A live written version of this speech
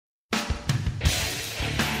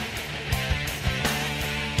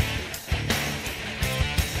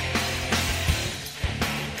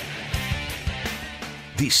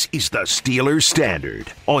This is the Steelers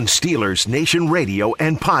Standard on Steelers Nation Radio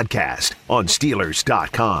and podcast on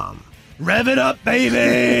Steelers.com. Rev it up,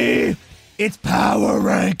 baby! It's power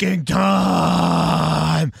ranking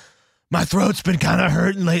time! My throat's been kind of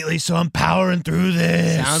hurting lately, so I'm powering through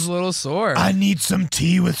this. Sounds a little sore. I need some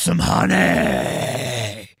tea with some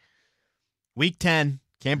honey. Week 10.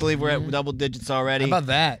 Can't believe we're at double digits already. How about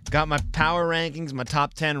that? Got my power rankings, my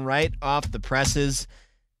top 10 right off the presses.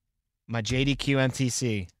 My JDQ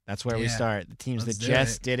MTC. That's where we start. The teams that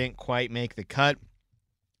just didn't quite make the cut.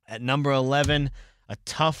 At number 11, a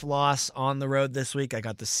tough loss on the road this week. I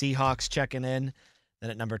got the Seahawks checking in. Then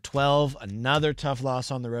at number 12, another tough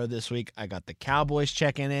loss on the road this week. I got the Cowboys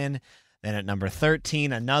checking in. Then at number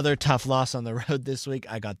 13, another tough loss on the road this week.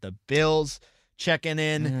 I got the Bills checking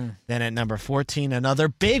in. Then at number 14, another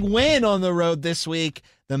big win on the road this week.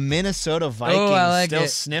 The Minnesota Vikings still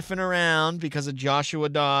sniffing around because of Joshua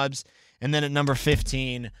Dobbs. And then at number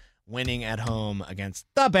 15, winning at home against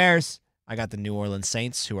the Bears. I got the New Orleans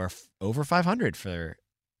Saints, who are over 500 for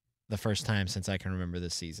the first time since I can remember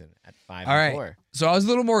this season at 5-4. All right. So I was a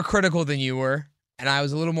little more critical than you were, and I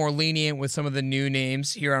was a little more lenient with some of the new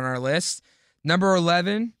names here on our list. Number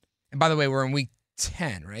 11, and by the way, we're in week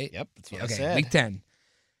 10, right? Yep, that's what I said. Week 10.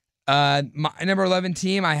 My number 11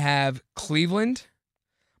 team, I have Cleveland.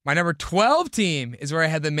 My number 12 team is where I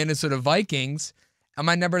had the Minnesota Vikings. And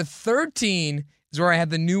my number 13 is where I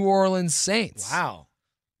had the New Orleans Saints. Wow.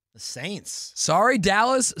 The Saints. Sorry,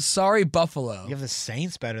 Dallas. Sorry, Buffalo. You have the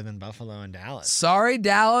Saints better than Buffalo and Dallas. Sorry,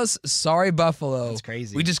 Dallas. Sorry, Buffalo. That's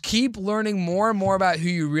crazy. We just keep learning more and more about who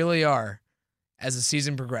you really are as the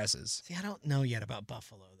season progresses. See, I don't know yet about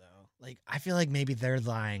Buffalo, though. Like, I feel like maybe they're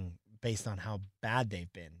lying based on how bad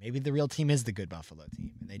they've been. Maybe the real team is the good Buffalo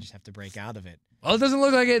team, and they just have to break out of it. Well, it doesn't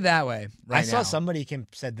look like it that way right I saw now. somebody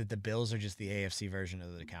said that the Bills are just the AFC version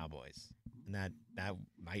of the Cowboys. And that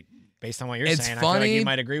might, based on what you're saying, I feel like you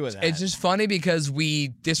might agree with that. It's just funny because we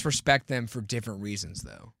disrespect them for different reasons,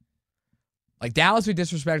 though. Like Dallas, we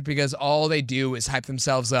disrespect because all they do is hype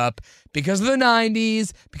themselves up because of the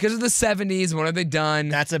 90s, because of the 70s. What have they done?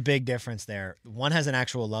 That's a big difference there. One has an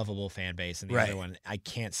actual lovable fan base, and the other one, I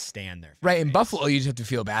can't stand their fan in base. Buffalo, you just have to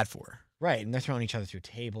feel bad for. Right, and they're throwing each other through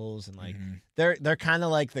tables, and like they're kind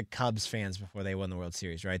of like the Cubs fans before they won the World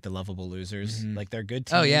Series, right? The lovable losers. Like they're a good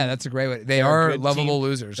team. Oh yeah, that's a great way. They are lovable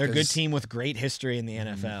losers. They're a good team with great history in the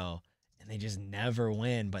NFL, and they just never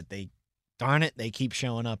win. But darn it, they keep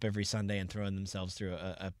showing up every Sunday and throwing themselves through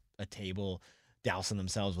a table, dousing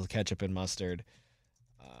themselves with ketchup and mustard.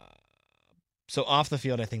 So off the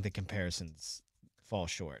field, I think the comparisons fall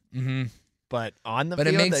short. But on the field,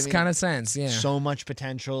 it makes kind of sense. Yeah, so much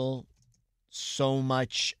potential. So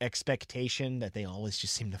much expectation that they always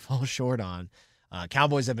just seem to fall short on.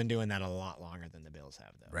 Cowboys have been doing that a lot longer than the Bills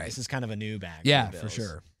have, though. Right. This is kind of a new bag. Yeah, for the for Bills.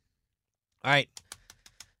 sure. All right.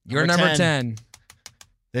 You're number 10.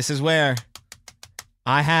 This is where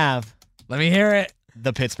I have Let me hear it.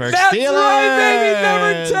 the Pittsburgh That's Steelers. right, baby.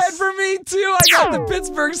 Number 10 for me, too. I got the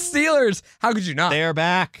Pittsburgh Steelers. How could you not? They are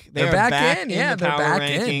back. They're are back in. the Yeah, they're power back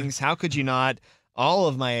in. rankings. How could you not? All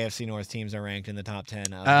of my AFC North teams are ranked in the top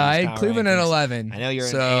 10. I had Cleveland at 11. I know you're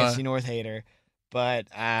an AFC North hater, but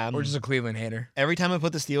we're just a Cleveland hater. every time I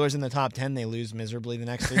put the Steelers in the top 10, they lose miserably the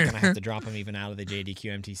next week, and I have to drop them even out of the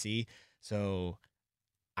JDQ MTC. So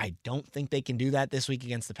I don't think they can do that this week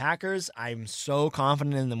against the Packers. I'm so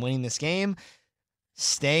confident in them winning this game.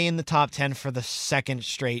 Stay in the top 10 for the second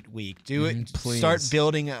straight week. Do it. Please. Start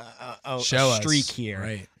building a streak us.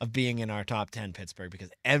 here of being in our top 10, Pittsburgh, because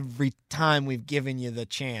every time we've given you the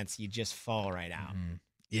chance, you just fall right out.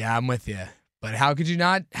 Yeah, I'm with you. But how could you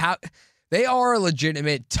not? They are a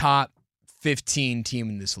legitimate top 15 team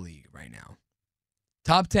in this league right now.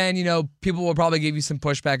 Top 10, people will probably give you some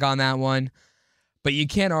pushback on that one, but you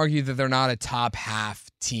can't argue that they're not a top half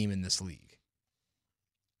team in this league.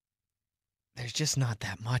 There's just not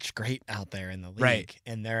that much great out there in the league. Right.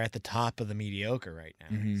 And they're at the top of the mediocre right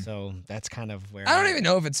now. So that's kind of where I don't even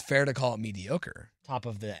know if it's fair to call it mediocre. Top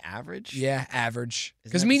of the average? Yeah, average.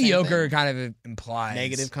 Isn't Because that the same mediocre thing? kind of implies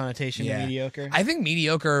Negative connotation to mediocre? I think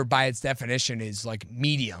mediocre by its definition is like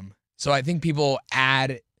medium. So I think people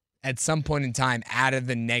at some point in time added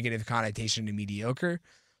the negative connotation to mediocre.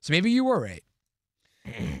 So maybe you were right.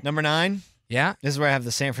 Number 9. Yeah? This is where I have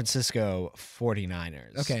the San Francisco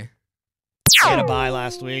 49ers. Okay. They had a bye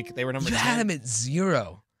last week. They were number 10. You had them at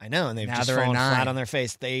 0. I know, and they've Now just they're at fallen 9. flat on their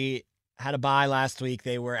face. They had a bye last week.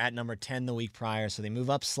 They were at number 10 the week prior, so they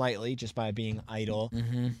move up slightly just by being idle.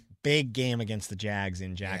 Big game against the Jags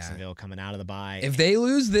in Jacksonville coming out of the bye. If they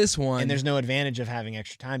lose this one... And there's no advantage of having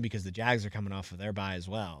extra time because the Jags are coming off of their bye as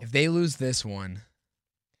well. If they lose this one...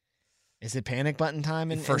 Is it panic button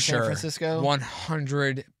time in For San sure. Francisco?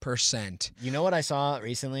 100%. You know what I saw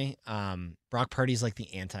recently? Brock Purdy's like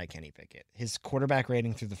the anti-Kenny Pickett. His quarterback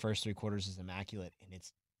rating through the first 3 quarters is immaculate, and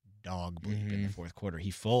it's dog bleep in the fourth quarter.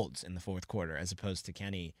 He folds in the fourth quarter as opposed to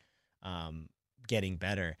Kenny getting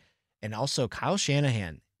better. And also Kyle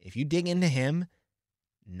Shanahan, if you dig into him,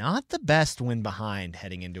 not the best win behind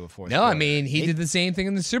heading into a fourth quarter. No, I mean, he did the same thing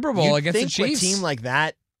in the Super Bowl against the Chiefs. A team like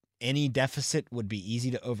that, any deficit would be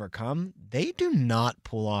easy to overcome. They do not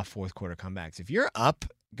pull off fourth quarter comebacks. If you're up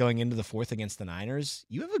going into the fourth against the Niners,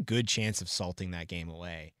 you have a good chance of salting that game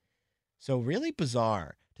away. So really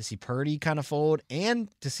bizarre to see Purdy kind of fold and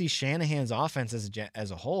to see Shanahan's offense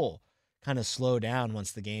as a whole kind of slow down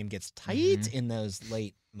once the game gets tight in those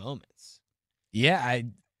late moments. Yeah,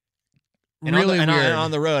 And really weird. weird. And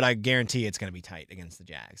on the road, I guarantee it's going to be tight against the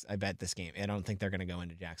Jags. I bet this game. I don't think they're going to go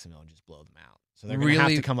into Jacksonville and just blow them out. So they're going to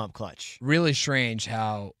have to come up clutch. Really strange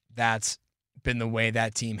how that's been the way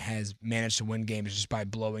that team has managed to win games, just by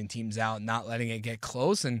blowing teams out, not letting it get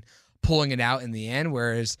close and pulling it out in the end,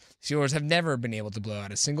 whereas Steelers have never been able to blow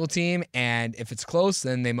out a single team, and if it's close,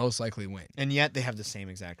 then they most likely win. And yet they have the same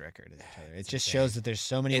exact record as each other. It just shows that there's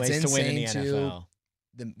so many ways to win in the NFL.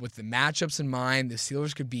 With the matchups in mind, the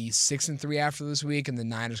Steelers could be 6-3 after this week, and the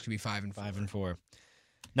Niners could be 5-4. 5-4.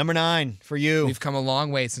 Number 9 for you. We've come a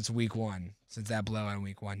long way since week 1, since that blowout in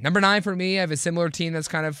week 1. Number 9 for me, I have a similar team that's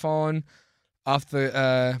kind of fallen off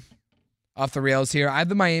the rails here. I have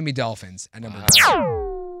the Miami Dolphins at number 9. Wow.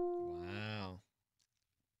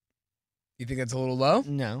 You think that's a little low?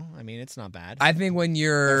 No, I mean it's not bad. I think when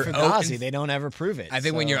you're Fugazi, they don't ever prove it. I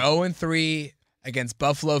think when you're 0-3 against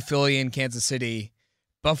Buffalo, Philly, and Kansas City,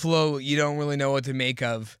 Buffalo you don't really know what to make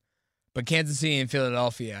of, but Kansas City and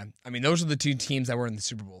Philadelphia, I mean those are the 2 teams that were in the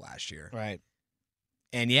Super Bowl last year. Right.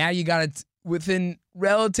 And yeah, you got it within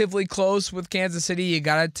relatively close with Kansas City. You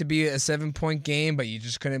got it to be a 7-point game, but you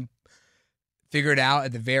just couldn't figure it out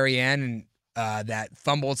at the very end. And that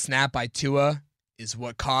fumbled snap by Tua is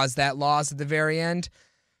what caused that loss at the very end.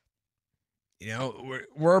 You know,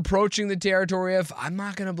 we're approaching the territory of I'm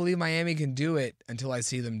not going to believe Miami can do it until I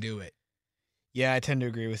see them do it. Yeah, I tend to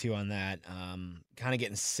agree with you on that. Kind of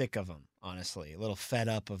getting sick of them, honestly. A little fed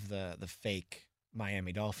up of the fake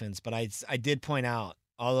Miami Dolphins. But I did point out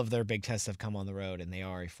all of their big tests have come on the road, and they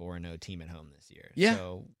are a 4-0 team at home this year. Yeah.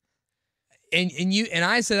 So, and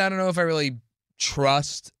I said I don't know if I really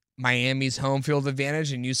trust Miami's home field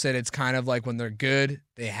advantage, and you said it's kind of like when they're good,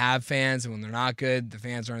 they have fans, and when they're not good, the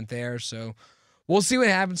fans aren't there. So we'll see what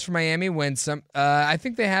happens for Miami when I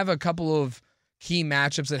think they have a couple of key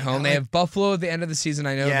matchups at home. They have Buffalo at the end of the season.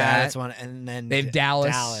 I know that. Yeah, that's one. And then they have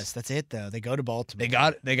Dallas. Dallas. That's it, though. They go to Baltimore. They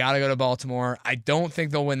got to go to Baltimore. I don't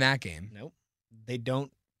think they'll win that game. Nope. They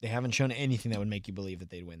don't. They haven't shown anything that would make you believe that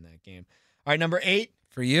they'd win that game. All right, number 8.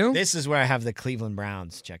 For you? This is where I have the Cleveland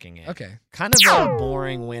Browns checking in. Okay. Kind of a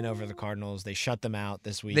boring win over the Cardinals. They shut them out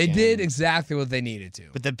this weekend. They did exactly what they needed to.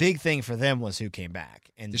 But the big thing for them was who came back.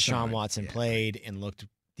 And Deshaun Watson played and looked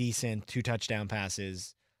decent. 2 touchdown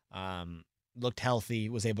passes. Looked healthy.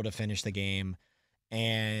 Was able to finish the game.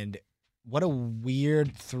 And what a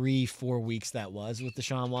weird 3-4 weeks that was with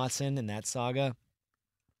Deshaun Watson in that saga.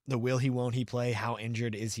 The will he, won't he play? How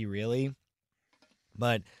injured is he really?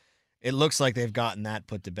 But it looks like they've gotten that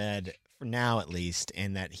put to bed for now, at least,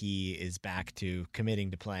 and that he is back to committing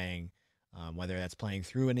to playing, whether that's playing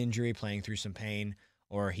through an injury, playing through some pain,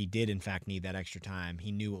 or he did, in fact, need that extra time.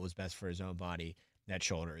 He knew what was best for his own body. That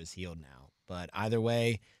shoulder is healed now. But either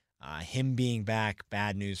way, him being back,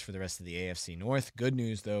 bad news for the rest of the AFC North. Good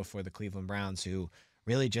news, though, for the Cleveland Browns, who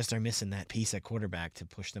really just are missing that piece at quarterback to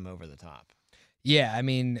push them over the top. Yeah, I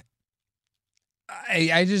mean,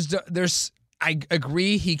 I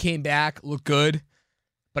agree he came back, looked good,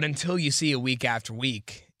 but until you see a week after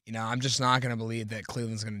week, I'm just not going to believe that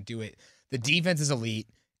Cleveland's going to do it. The defense is elite,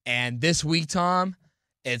 and this week, Tom,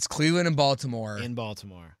 it's Cleveland and Baltimore. In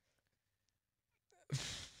Baltimore.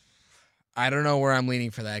 I don't know where I'm leaning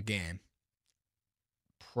for that game.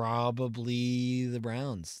 Probably the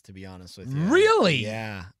Browns, to be honest with you. Really?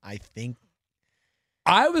 Yeah, I think.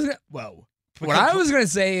 I was going to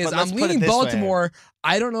say is I'm leaning Baltimore. Way.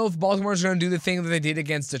 I don't know if Baltimore's going to do the thing that they did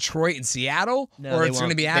against Detroit and Seattle, or it's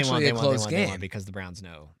going to be actually a close game. Because the Browns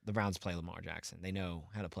know. The Browns play Lamar Jackson. They know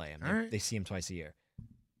how to play him. Right. They see him twice a year.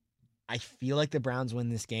 I feel like the Browns win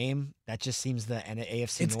this game. That just seems the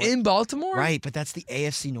AFC It's North. in Baltimore? Right, but that's the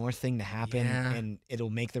AFC North thing to happen, Yeah. and it'll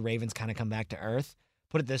make the Ravens kind of come back to earth.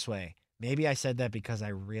 Put it this way. Maybe I said that because I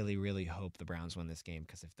really, really hope the Browns win this game,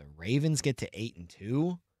 because if the Ravens get to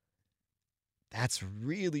 8-2, that's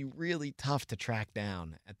really, really tough to track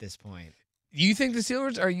down at this point. You think the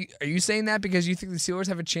Steelers are you saying that because you think the Steelers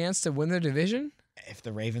have a chance to win their division? If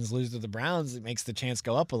the Ravens lose to the Browns, it makes the chance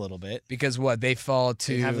go up a little bit. Because what, they fall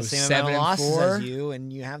to you have the same 7 amount of and losses 4? as you,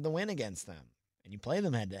 and you have the win against them, and you play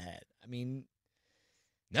them head to head. I mean,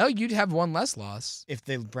 no, you'd have one less loss. if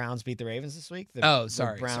the Browns beat the Ravens this week, the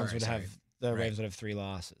Ravens would have 3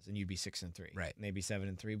 losses, and you'd be 6-3. Right. And they'd be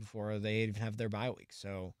 7-3 before they even have their bye week.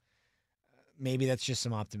 So maybe that's just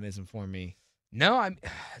some optimism for me. No,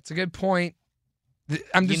 it's a good point.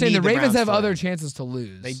 I'm just You saying need the the Ravens Browns have to other win. chances to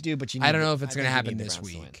lose. They do, but I don't know if it's I going to think you happen need the this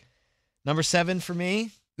Browns to win. week. Number 7 for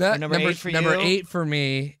me. Number 8 for you. Number 8 for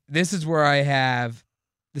me. This is where I have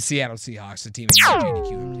the Seattle Seahawks, the team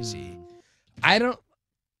in JDQMDC.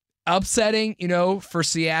 Upsetting, for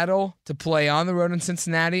Seattle to play on the road in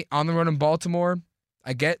Cincinnati, on the road in Baltimore.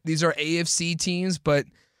 I get these are AFC teams, but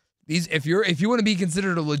if you want to be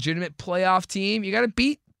considered a legitimate playoff team, you got to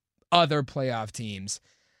beat other playoff teams.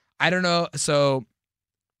 I don't know. So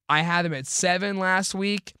I had them at 7 last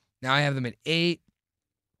week. Now I have them at 8.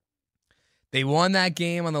 They won that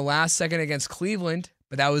game on the last second against Cleveland,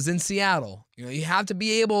 but that was in Seattle. You have to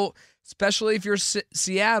be able, especially if you're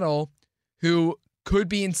Seattle, who could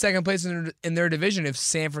be in second place in their division if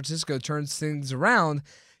San Francisco turns things around,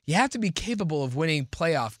 you have to be capable of winning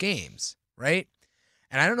playoff games, right?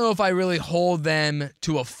 And I don't know if I really hold them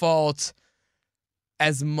to a fault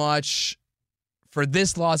as much for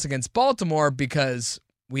this loss against Baltimore because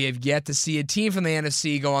we have yet to see a team from the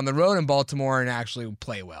NFC go on the road in Baltimore and actually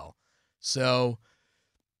play well. So,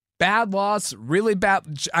 bad loss, really bad.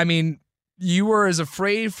 I mean, you were as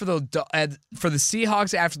afraid for the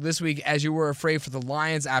Seahawks after this week as you were afraid for the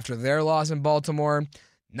Lions after their loss in Baltimore.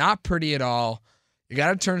 Not pretty at all. You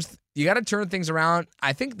got to turn things around.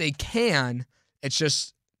 I think they can. It's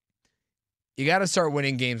just you got to start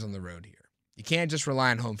winning games on the road here. You can't just rely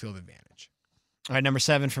on home field advantage. All right, number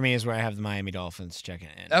 7 for me is where I have the Miami Dolphins checking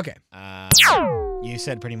in. Okay. You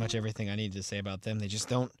said pretty much everything I needed to say about them. They just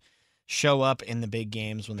don't show up in the big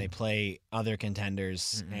games when they play other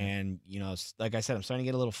contenders. Mm-hmm. And, like I said, I'm starting to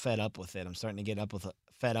get a little fed up with it. I'm starting to get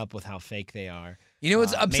fed up with how fake they are.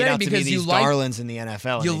 It's upsetting because you like darlings in the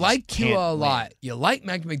NFL. You like Tua a lot. You like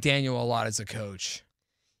Mike McDaniel a lot as a coach.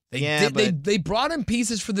 They brought in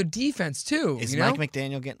pieces for their defense too. Is Mike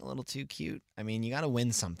McDaniel getting a little too cute? I mean, you got to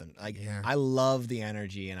win something. I love the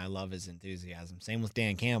energy and I love his enthusiasm. Same with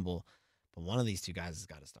Dan Campbell. But one of these two guys has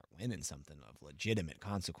got to start winning something of legitimate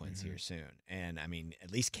consequence here soon. And, I mean, at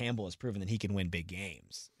least Campbell has proven that he can win big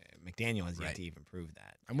games. McDaniel has yet to even prove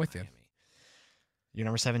that. I'm with you. Your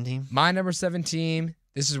number 7 team? My number 7 team,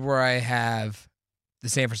 this is where I have the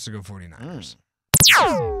San Francisco 49ers.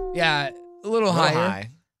 Yeah, a little higher.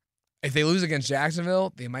 High. If they lose against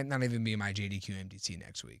Jacksonville, they might not even be my JDQ MDT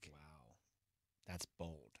next week. Wow. That's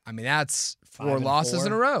bold. I mean, that's 4 losses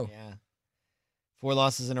in a row. Yeah. 4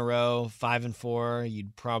 losses in a row, 5-4.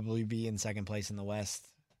 You'd probably be in second place in the West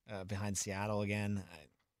behind Seattle again.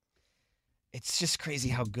 It's just crazy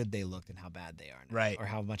how good they looked and how bad they are now. Right. Or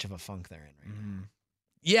how much of a funk they're in right now.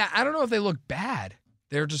 Yeah, I don't know if they look bad.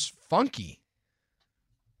 They're just funky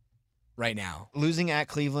right now. Losing at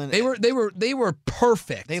Cleveland. They were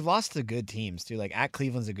perfect. They've lost to good teams too. Like at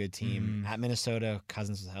Cleveland's a good team. At Minnesota,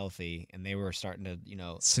 Cousins was healthy and they were starting to,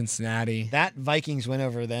 Cincinnati. That Vikings win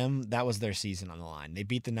over them, that was their season on the line. They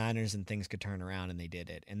beat the Niners and things could turn around and they did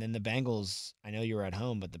it. And then the Bengals, I know you were at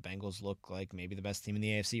home, but the Bengals look like maybe the best team in the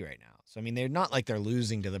AFC right now. So I mean, they're not like they're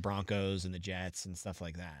losing to the Broncos and the Jets and stuff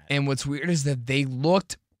like that. And what's weird is that they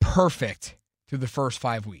looked perfect through the first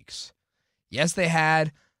 5 weeks. Yes, they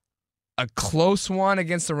had a close one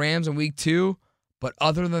against the Rams in week 2, but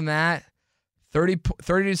other than that,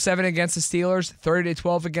 30-7 against the Steelers,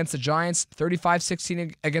 30-12 against the Giants,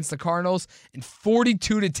 35-16 against the Cardinals, and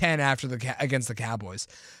 42-10 against the Cowboys.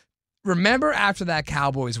 Remember after that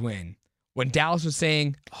Cowboys win, when Dallas was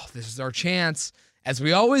saying, "Oh, this is our chance," as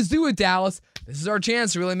we always do with Dallas, this is our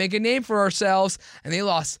chance to really make a name for ourselves, and they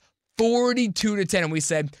lost 42-10, and we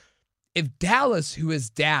said, if Dallas, who is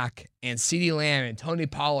Dak and CeeDee Lamb and Tony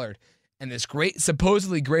Pollard and this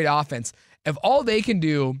supposedly great offense, if all they can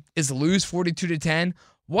do is lose 42-10,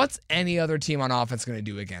 what's any other team on offense going to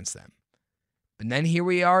do against them? And then here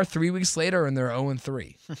we are 3 weeks later, and they're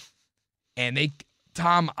 0-3. And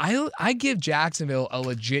I give Jacksonville a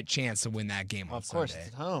legit chance to win that game on Sunday. Of course, it's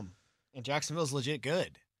at home. And Jacksonville's legit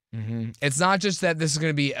good. Mm-hmm. It's not just that this is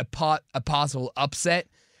going to be a possible upset.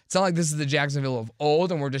 It's not like this is the Jacksonville of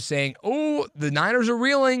old, and we're just saying, oh, the Niners are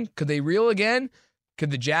reeling. Could they reel again?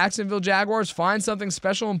 Could the Jacksonville Jaguars find something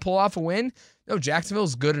special and pull off a win? No,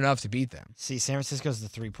 Jacksonville's good enough to beat them. See, San Francisco's the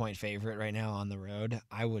 3-point favorite right now on the road.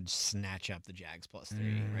 I would snatch up the Jags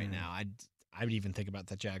 +3 right now. I would even think about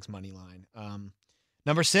the Jags money line.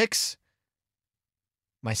 Number 6,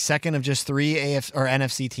 my second of just 3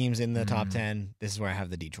 NFC teams in the top 10. This is where I have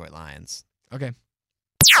the Detroit Lions. Okay.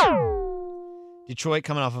 Detroit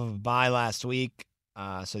coming off of a bye last week.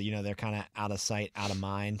 So, they're kind of out of sight, out of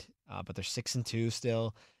mind. But they're 6-2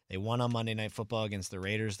 still. They won on Monday Night Football against the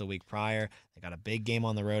Raiders the week prior. They got a big game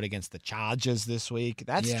on the road against the Chargers this week.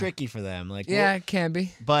 That's tricky for them. It can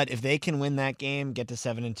be. But if they can win that game, get to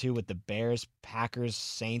 7-2 with the Bears, Packers,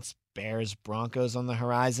 Saints, Bears, Broncos on the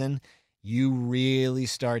horizon, you really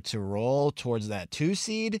start to roll towards that 2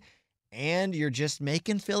 seed, and you're just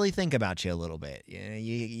making Philly think about you a little bit.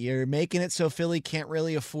 You're making it so Philly can't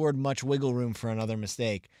really afford much wiggle room for another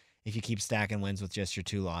mistake if you keep stacking wins with just your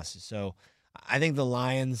 2 losses. So I think the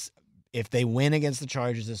Lions, if they win against the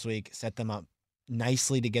Chargers this week, set them up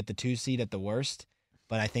nicely to get the 2 seed at the worst.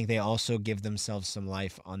 But I think they also give themselves some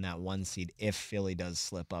life on that 1 seed if Philly does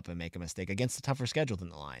slip up and make a mistake against a tougher schedule than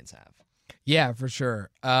the Lions have. Yeah, for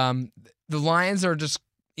sure. The Lions are just,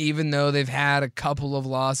 even though they've had a couple of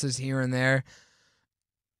losses here and there,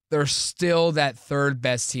 they're still that 3rd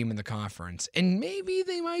best team in the conference. And maybe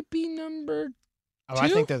they might be number 2. I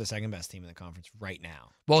think they're the 2nd best team in the conference right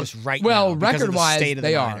now. Well, just right well, now. record-wise,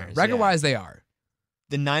 they are. Record-wise, they are.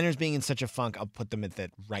 The Niners being in such a funk, I'll put them at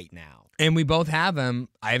that right now. And we both have them.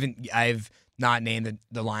 I've not named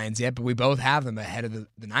the Lions yet, but we both have them ahead of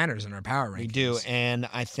the Niners in our power rankings. We do, and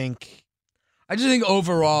I just think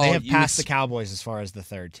overall they have passed the Cowboys as far as the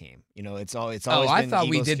 3rd team. It's always. I thought Eagles,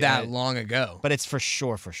 we did that long ago, but it's for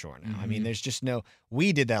sure now. Mm-hmm. I mean, there's just no.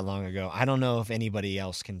 We did that long ago. I don't know if anybody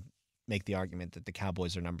else can make the argument that the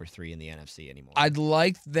Cowboys are number 3 in the NFC anymore. I'd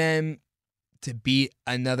like them to beat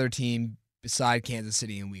another team beside Kansas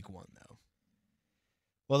City in Week 1, though.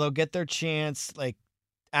 Well, they'll get their chance.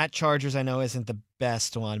 At Chargers, I know isn't the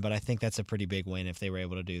best one, but I think that's a pretty big win if they were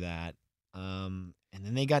able to do that. And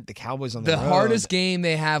then they got the Cowboys on the road. The hardest game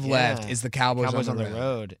they have left is the Cowboys on the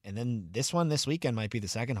road. And then this weekend might be the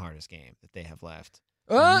 2nd hardest game that they have left.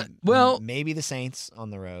 Well, maybe the Saints on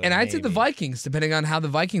the road. And I'd say the Vikings, depending on how the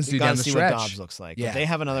Vikings do down the stretch. See what Dobbs looks like. Yeah. But they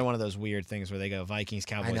have another one of those weird things where they go Vikings,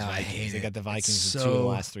 Cowboys, Vikings. They got the Vikings in 2 of the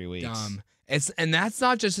last 3 weeks. Dumb. And that's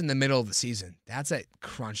not just in the middle of the season. That's at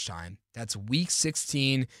crunch time. That's Week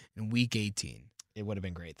 16 and Week 18. It would have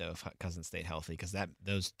been great though if Cousins stayed healthy because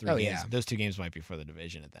those 2 games might be for the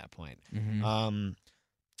division at that point. Mm-hmm.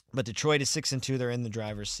 But Detroit is 6-2. They're in the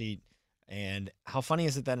driver's seat. And how funny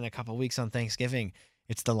is it that in a couple weeks on Thanksgiving,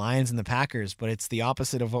 it's the Lions and the Packers, but it's the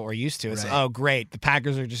opposite of what we're used to. It's, oh, great, the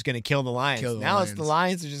Packers are just going to kill the Lions. It's the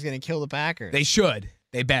Lions are just going to kill the Packers. They should.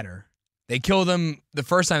 They better. They killed them the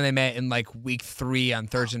first time they met in Week 3 on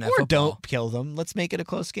Thursday Night Football. Or don't kill them. Let's make it a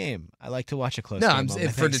close game. I like to watch a close game. No,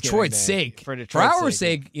 for Detroit's sake. For our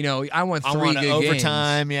sake, I want 3 good games.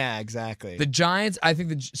 Overtime. Yeah, exactly. The Giants, I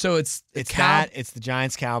think it's the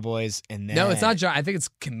Giants Cowboys, and then no, it's not Giants. I think it's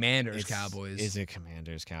Commanders Cowboys. Is it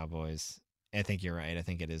Commanders Cowboys? I think you're right. I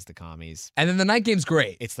think it is the Commies. And then the night game's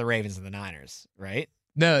great. It's the Ravens and the Niners, right?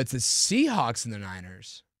 No, it's the Seahawks and the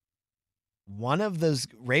Niners. One of those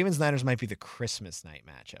Ravens-Niners might be the Christmas night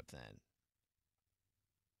matchup then.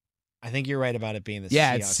 I think you're right about it being the Seahawks.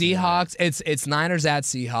 Yeah, it's Seahawks. It's Niners at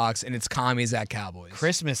Seahawks, and it's Commies at Cowboys.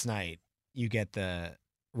 Christmas night, you get the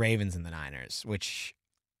Ravens and the Niners, which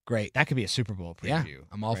great. That could be a Super Bowl preview. Yeah,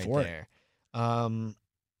 I'm all for it.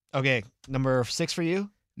 Okay, number 6 for you?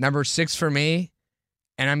 Number 6 for me,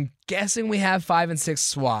 and I'm guessing we have 5 and 6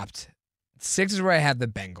 swapped. 6 is where I have the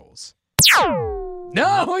Bengals.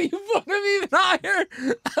 No, you put them even higher.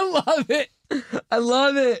 I love it. I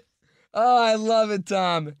love it. Oh, I love it,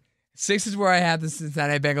 Tom. 6 is where I have the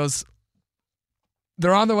Cincinnati Bengals.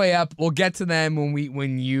 They're on the way up. We'll get to them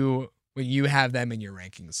when you have them in your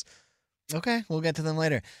rankings. Okay, we'll get to them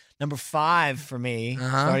later. Number 5 for me,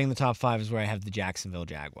 starting the top 5, is where I have the Jacksonville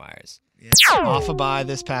Jaguars. Yeah. Off a bye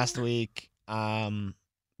this past week,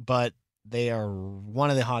 but they are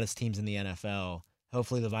one of the hottest teams in the NFL.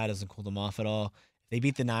 Hopefully the bye doesn't cool them off at all. They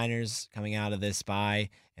beat the Niners coming out of this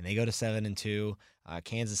bye, and they go to 7-2.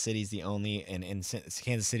 Kansas City's the only, and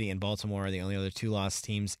Kansas City and Baltimore are the only other 2-loss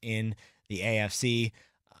teams in the AFC.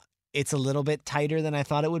 It's a little bit tighter than I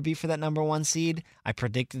thought it would be for that number 1 seed. I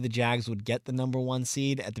predicted the Jags would get the number 1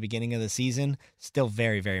 seed at the beginning of the season. Still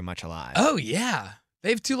very, very much alive. Oh, yeah. They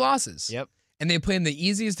have 2 losses. Yep. And they play in the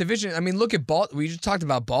easiest division. I mean, look at we just talked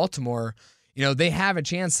about Baltimore. They have a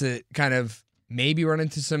chance to kind of maybe run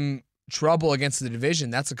into some trouble against the division.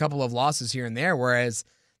 That's a couple of losses here and there, whereas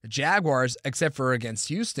the Jaguars, except for against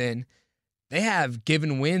Houston, they have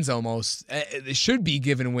given wins almost. They should be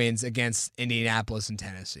given wins against Indianapolis and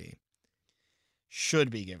Tennessee.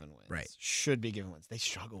 should be given wins. Right. Should be given wins. They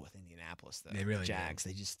struggle with Indianapolis, though. They really Jags.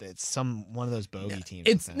 They just, it's one of those bogey teams.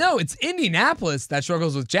 It's Indianapolis that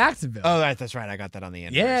struggles with Jacksonville. Oh, that's right. I got that on the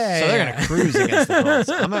end. Yeah. So they're going to cruise against the Colts.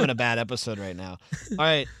 I'm having a bad episode right now. All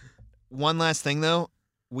right. One last thing, though.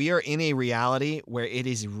 We are in a reality where it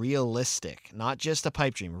is realistic, not just a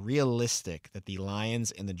pipe dream, realistic that the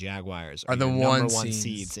Lions and the Jaguars are the number one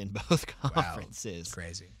seeds in both conferences. Wow.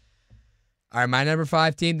 Crazy. All right, my number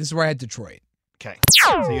 5 team, this is where I had Detroit. Okay.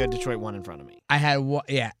 So you had Detroit 1 in front of me. I had,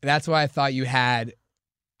 that's why I thought you had,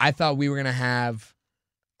 I thought we were going to have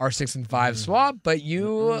our 6 and 5 swap, but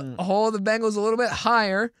you hold the Bengals a little bit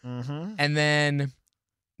higher. Mm-hmm. And then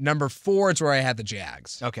number 4 is where I had the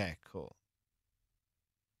Jags. Okay, cool.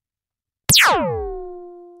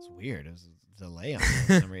 It's weird. It was a delay on it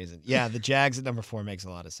for some reason. Yeah, the Jags at number 4 makes a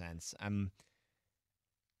lot of sense. I'm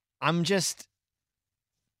just,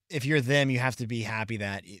 if you're them, you have to be happy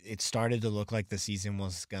that it started to look like the season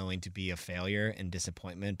was going to be a failure and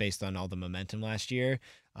disappointment based on all the momentum last year.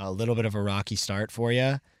 A little bit of a rocky start for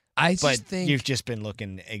you. I just think you've just been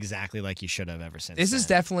looking exactly like you should have ever since. This is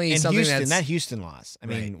definitely and something that Houston loss. I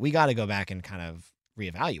mean, we got to go back and kind of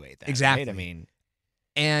reevaluate that. Exactly. Right? I mean,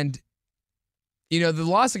 and the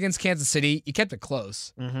loss against Kansas City, you kept it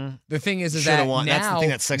close. Mm-hmm. The thing is that now, that's the thing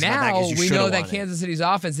that sucks about that, is you we know won that it. Kansas City's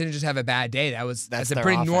offense didn't just have a bad day. That's a their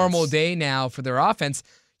pretty offense. normal day now for their offense.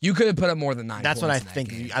 You could have put up more than 9 That's points what I in that think.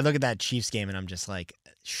 game. I look at that Chiefs game and I'm just like,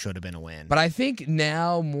 should have been a win. But I think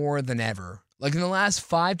now more than ever, like in the last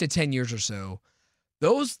 5 to 10 years or so,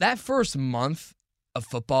 that first month of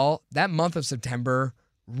football, that month of September,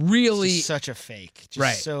 really it's just such a fake. Just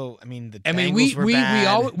right. So the Bengals were we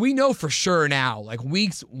bad. we know for sure now, like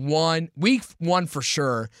week one for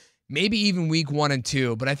sure, maybe even week 1 and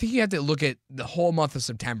 2. But I think you have to look at the whole month of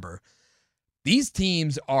September. These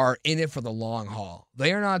teams are in it for the long haul.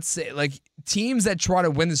 They are not like teams that try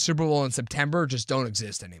to win the Super Bowl in September just don't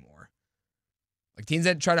exist anymore. Like teams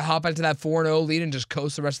that try to hop into that 4-0 lead and just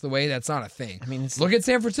coast the rest of the way, that's not a thing. I mean, look at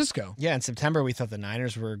San Francisco. Yeah, in September we thought the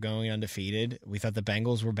Niners were going undefeated. We thought the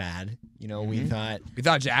Bengals were bad. We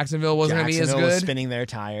thought Jacksonville wasn't going to be as good. Was spinning their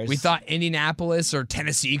tires. We thought Indianapolis or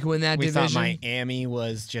Tennessee could win that division. We thought Miami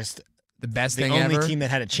was just the best the thing only ever. team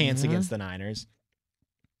that had a chance against the Niners.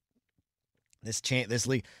 This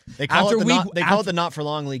league, they call it the not for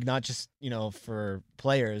long league, not just for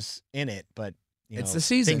players in it, but it's the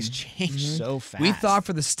season. Things change so fast. We thought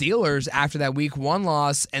for the Steelers after that week 1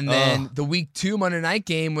 loss, and then the week 2 Monday night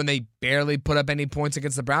game when they barely put up any points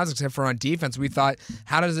against the Browns except for on defense. We thought,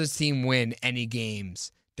 how does this team win any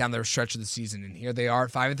games down the stretch of the season? And here they are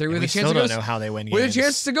at 5-3 with a chance. We still don't know how they win games. With a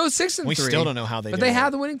chance to go 6-3. We still don't know how they. But they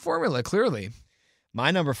have the winning formula clearly.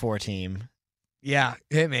 My number 4 team. Yeah,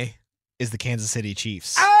 hit me. Is the Kansas City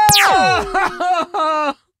Chiefs.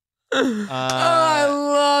 Oh! I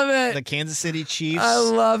love it. The Kansas City Chiefs. I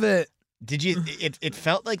love it. Did you? It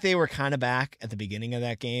felt like they were kind of back at the beginning of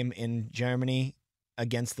that game in Germany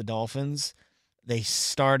against the Dolphins. They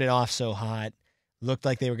started off so hot. Looked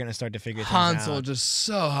like they were going to start to figure things out. Hansel just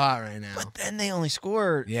so hot right now. But then they only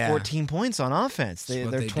score 14 points on offense.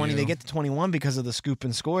 They're 20. They get to 21 because of the scoop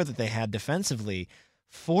and score that they had defensively.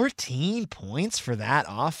 14 points for that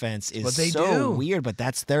offense is so weird, but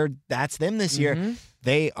that's them this year.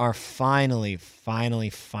 They are finally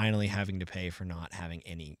having to pay for not having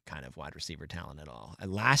any kind of wide receiver talent at all.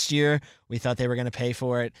 And last year, we thought they were going to pay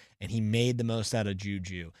for it, and he made the most out of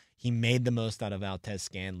Juju. He made the most out of Valtez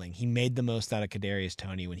Scantling. He made the most out of Kadarius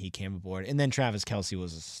Toney when he came aboard, and then Travis Kelce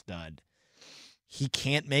was a stud. He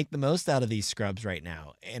can't make the most out of these scrubs right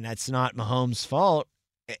now, and that's not Mahomes' fault.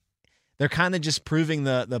 They're kind of just proving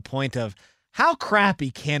the point of how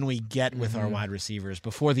crappy can we get with our wide receivers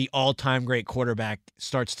before the all-time great quarterback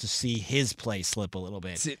starts to see his play slip a little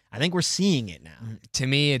bit. I think we're seeing it now. To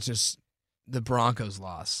me, it's just the Broncos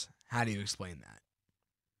loss. How do you explain that?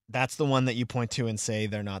 That's the one that you point to and say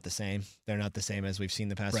they're not the same. They're not the same as we've seen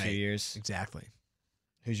the past few years. Exactly.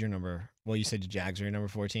 Who's your number? Well, you said the Jags are your number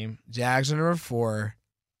 4 team. Jags are number 4.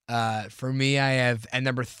 For me, I have at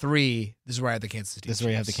number 3. This is where I have the Kansas City Chiefs. This is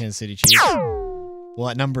where you have the Kansas City Chiefs. Well,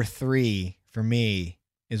 at number 3 for me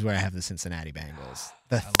is where I have the Cincinnati Bengals,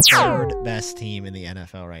 the third best team in the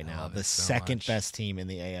NFL right now, the second best team in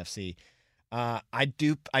the AFC.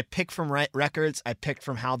 I pick from records. I picked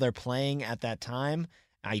from how they're playing at that time.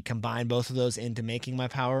 I combine both of those into making my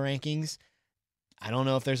power rankings. I don't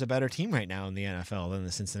know if there's a better team right now in the NFL than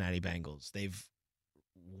the Cincinnati Bengals. They've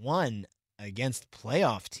won against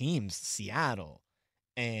playoff teams, Seattle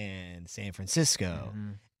and San Francisco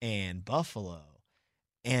and Buffalo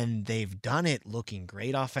And they've done it looking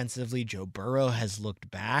great offensively. Joe Burrow has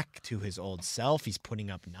looked back to his old self. He's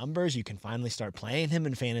putting up numbers. You can finally start playing him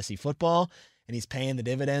in fantasy football, and he's paying the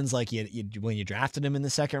dividends like when you drafted him in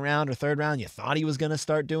the second round or third round, you thought he was going to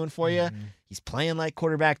start doing for you. He's playing like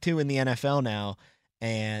quarterback 2 in the NFL now.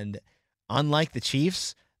 And unlike the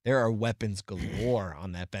Chiefs, there are weapons galore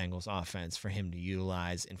on that Bengals offense for him to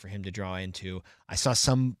utilize and for him to draw into. I saw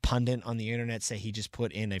some pundit on the internet say he just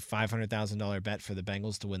put in a $500,000 bet for the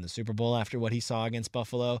Bengals to win the Super Bowl after what he saw against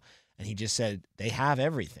Buffalo. And he just said they have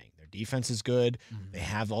everything. Their defense is good. They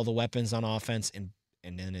have all the weapons on offense. And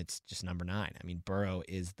then it's just number 9. I mean, Burrow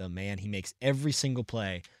is the man. He makes every single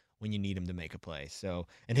play when you need him to make a play. So,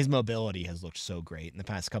 and his mobility has looked so great in the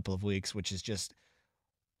past couple of weeks, which is just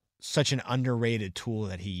such an underrated tool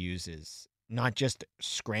that he uses, not just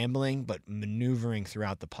scrambling, but maneuvering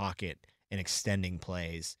throughout the pocket and extending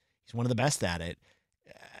plays. He's one of the best at it.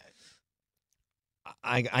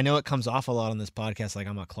 I know it comes off a lot on this podcast like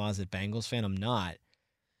I'm a closet Bengals fan. I'm not,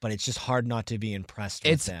 but it's just hard not to be impressed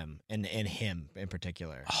with them and him in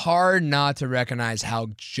particular. Hard not to recognize how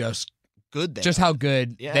good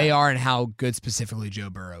they are and how good specifically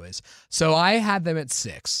Joe Burrow is. So I had them at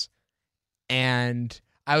 6, and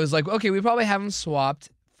I was like, okay, we probably have them swapped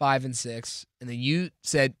 5 and 6, and then you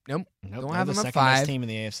said, nope, don't have them at 5. Best team in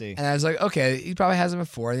the AFC. And I was like, okay, he probably has them at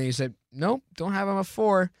 4. And then you said, nope, don't have them at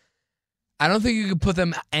 4. I don't think you could put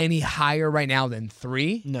them any higher right now than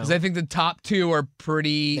 3. No, because I think the top 2 are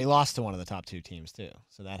pretty. They lost to one of the top 2 teams too,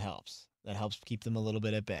 so that helps. That helps keep them a little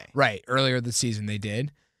bit at bay. Right, earlier this season they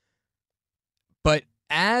did. But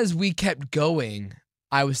as we kept going,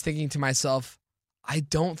 I was thinking to myself, I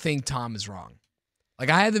don't think Tom is wrong. Like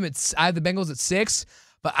I had the Bengals at 6,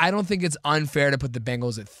 but I don't think it's unfair to put the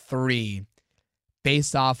Bengals at 3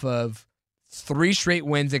 based off of 3 straight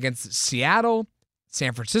wins against Seattle,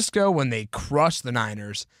 San Francisco when they crushed the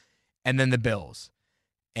Niners, and then the Bills.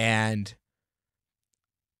 And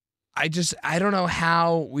I don't know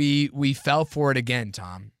how we fell for it again,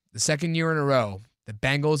 Tom. The second year in a row, the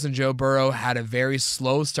Bengals and Joe Burrow had a very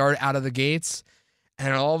slow start out of the gates, and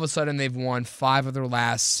then all of a sudden they've won 5 of their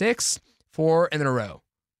last 6. 4 in a row,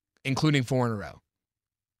 including 4 in a row.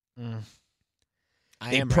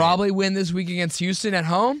 They probably win this week against Houston at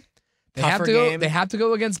home. They have to go. They have to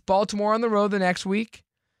go against Baltimore on the road the next week.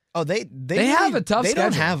 Oh, they really have a tough schedule. They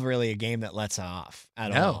don't have really a game that lets off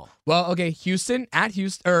at all. Well, okay, Houston at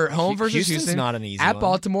Houston or home versus Houston's Houston. Not an easy at one.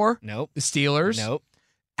 Baltimore. Nope. The Steelers. Nope.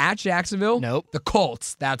 At Jacksonville. Nope. The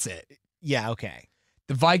Colts. That's it. Yeah. Okay.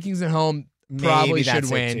 The Vikings at home probably should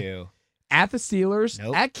that's win. It too. At the Steelers.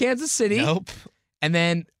 Nope. At Kansas City. Nope. And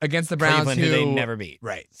then against the Browns, Cleveland, who they never beat.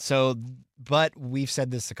 Right. So, but we've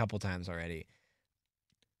said this a couple times already.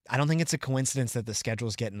 I don't think it's a coincidence that the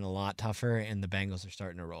schedule's getting a lot tougher and the Bengals are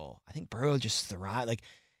starting to roll. I think Burrow just thrives. Like,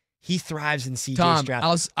 he thrives in C.J. Stroud.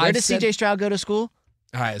 Where does C.J. Stroud go to school?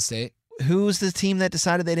 Ohio State. Who's the team that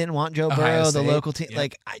decided they didn't want Joe Burrow? The local team. Yep.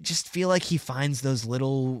 Like, I just feel like he finds those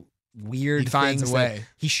little weird he finds things a way.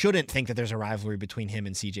 He shouldn't think that there's a rivalry between him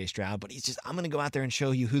and C.J. Stroud, but he's just, I'm going to go out there and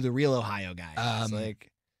show you who the real Ohio guy is.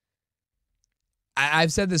 Like,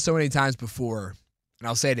 I've said this so many times before, and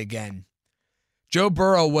I'll say it again. Joe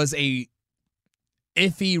Burrow was a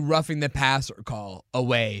iffy roughing the passer call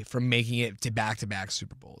away from making it to back-to-back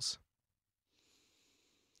Super Bowls.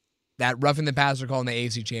 That roughing the passer call in the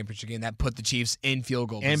AFC Championship game that put the Chiefs in field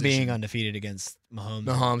goal and position. being undefeated against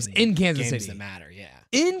Mahomes in Kansas games City. That matter, yeah.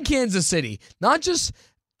 In Kansas City, not just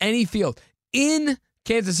any field. In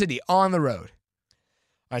Kansas City, on the road.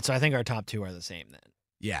 All right, so I think our top 2 are the same then.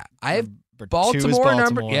 Yeah, I have Baltimore. 2 is Baltimore.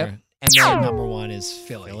 Number. Yep. And then number 1 is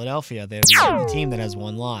Philadelphia. They're the only team that has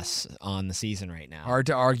 1 loss on the season right now. Hard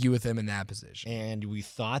to argue with them in that position. And we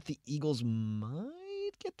thought the Eagles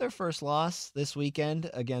might get their first loss this weekend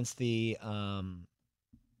against the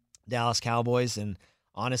Dallas Cowboys. And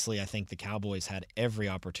honestly, I think the Cowboys had every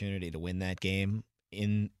opportunity to win that game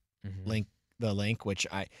in the Link, which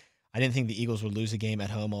I didn't think the Eagles would lose a game at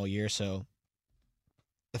home all year. So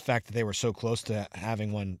the fact that they were so close to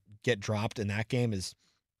having one get dropped in that game is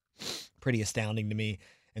pretty astounding to me.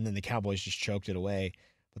 And then the Cowboys just choked it away.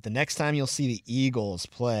 But the next time you'll see the Eagles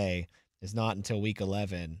play is not until week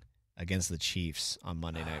 11 against the Chiefs on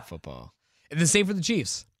Monday Night Football. And the same for the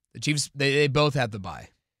Chiefs. The Chiefs, they both have the bye.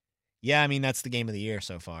 Yeah, I mean, that's the game of the year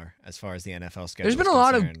so far, as far as the NFL schedule. There's been a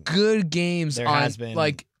lot of good games has been.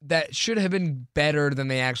 Like, that should have been better than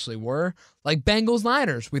they actually were. Like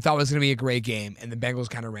Bengals-Niners, we thought was going to be a great game, and the Bengals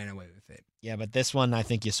kind of ran away with it. Yeah, but this one I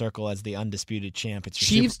think you circle as the undisputed champ. It's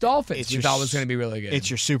Chiefs-Dolphins, we thought was going to be really good. It's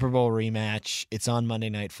your Super Bowl rematch. It's on Monday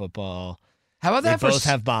Night Football. How about They that both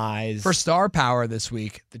have buys. for star power this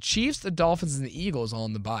week? The Chiefs, the Dolphins, and the Eagles all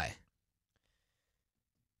on the bye.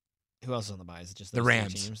 Who else is on the bye? Is it just The those three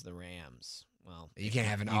Rams. teams? The Rams. Well, You can't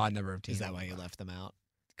have an odd number of teams. Is that on why the you bye. left them out?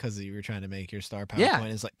 Because you were trying to make your star power Yeah.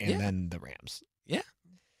 point is Yeah. then the Rams. Yeah.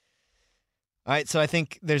 All right, so I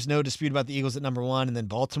think there's no dispute about the Eagles at number 1, and then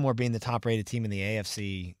Baltimore being the top-rated team in the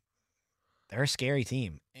AFC. They're a scary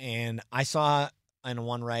team, and I saw in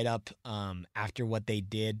one write-up after what they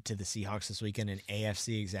did to the Seahawks this weekend, an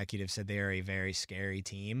AFC executive said they are a very scary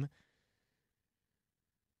team.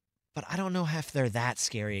 But I don't know if they're that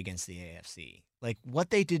scary against the AFC. Like, what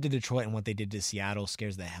they did to Detroit and what they did to Seattle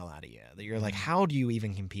scares the hell out of you. That you're like, how do you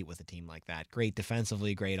even compete with a team like that? Great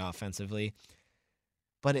defensively, great offensively.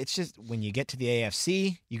 But it's just when you get to the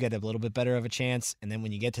AFC, you get a little bit better of a chance. And then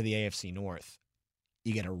when you get to the AFC North,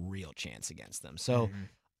 you get a real chance against them. So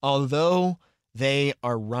although they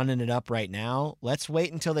are running it up right now, let's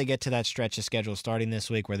wait until they get to that stretch of schedule starting this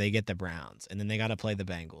week where they get the Browns, and then they got to play the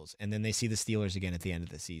Bengals, and then they see the Steelers again at the end of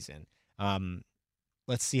the season.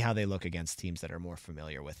 Let's see how they look against teams that are more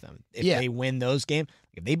familiar with them. If they win those games,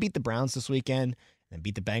 if they beat the Browns this weekend and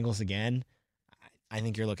beat the Bengals again, I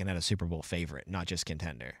think you're looking at a Super Bowl favorite, not just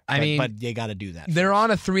contender. But they got to do that. They're on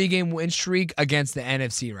a 3-game win streak against the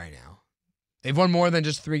NFC right now. They've won more than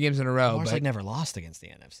just 3 games in a row. Lamar's like never lost against the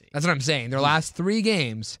NFC. That's what I'm saying. Their last 3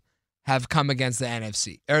 games have come against the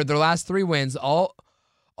NFC. Or their last 3 wins,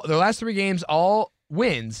 their last 3 games, all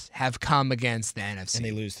wins have come against the NFC. And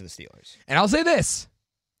they lose to the Steelers. And I'll say this.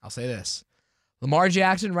 Lamar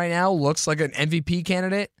Jackson right now looks like an MVP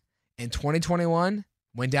candidate. In 2021,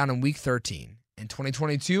 went down in week 13. In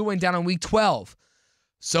 2022, went down in week 12.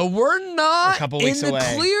 So we're not in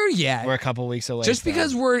the clear yet. We're a couple weeks away. Just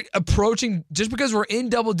because we're in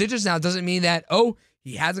double digits now doesn't mean that,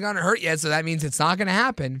 he hasn't gotten hurt yet, so that means it's not going to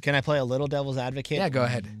happen. Can I play a little devil's advocate? Yeah, go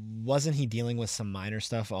ahead. Wasn't he dealing with some minor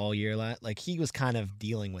stuff all year? Like, he was kind of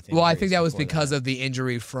dealing with it. Well, I think that was because of the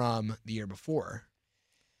injury from the year before.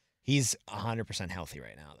 He's 100% healthy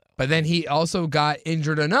right now, though. But then he also got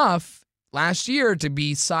injured enough last year to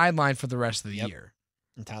be sidelined for the rest of the year.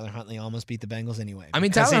 And Tyler Huntley almost beat the Bengals anyway. I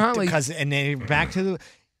mean, Tyler Huntley... And then back to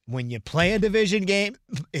when you play a division game,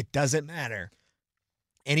 it doesn't matter.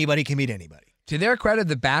 Anybody can beat anybody. To their credit,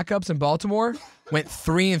 the backups in Baltimore went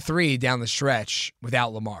 3-3 down the stretch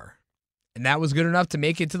without Lamar. And that was good enough to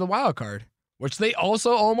make it to the wild card, which they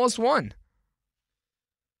also almost won.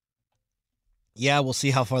 Yeah, we'll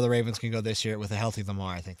see how far the Ravens can go this year with a healthy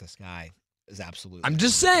Lamar. I think this guy is absolutely... I'm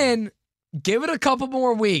just saying, give it a couple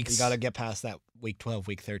more weeks. You got to get past that week 12,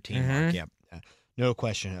 week 13 mark. Yep. No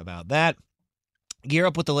question about that. Gear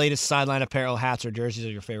up with the latest sideline apparel, hats, or jerseys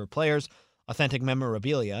of your favorite players. Authentic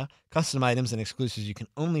memorabilia, custom items, and exclusives you can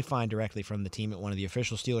only find directly from the team at one of the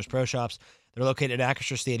official Steelers Pro Shops. They're located at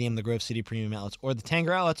Acrisure Stadium, the Grove City Premium Outlets, or the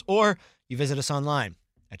Tanger Outlets, or you visit us online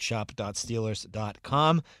at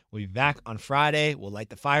shop.steelers.com. We'll be back on Friday. We'll light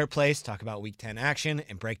the fireplace, talk about Week 10 action,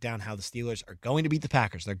 and break down how the Steelers are going to beat the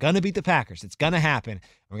Packers. They're going to beat the Packers. It's going to happen.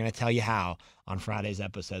 We're going to tell you how on Friday's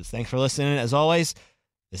episodes. Thanks for listening. As always,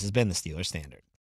 this has been the Steelers Standard.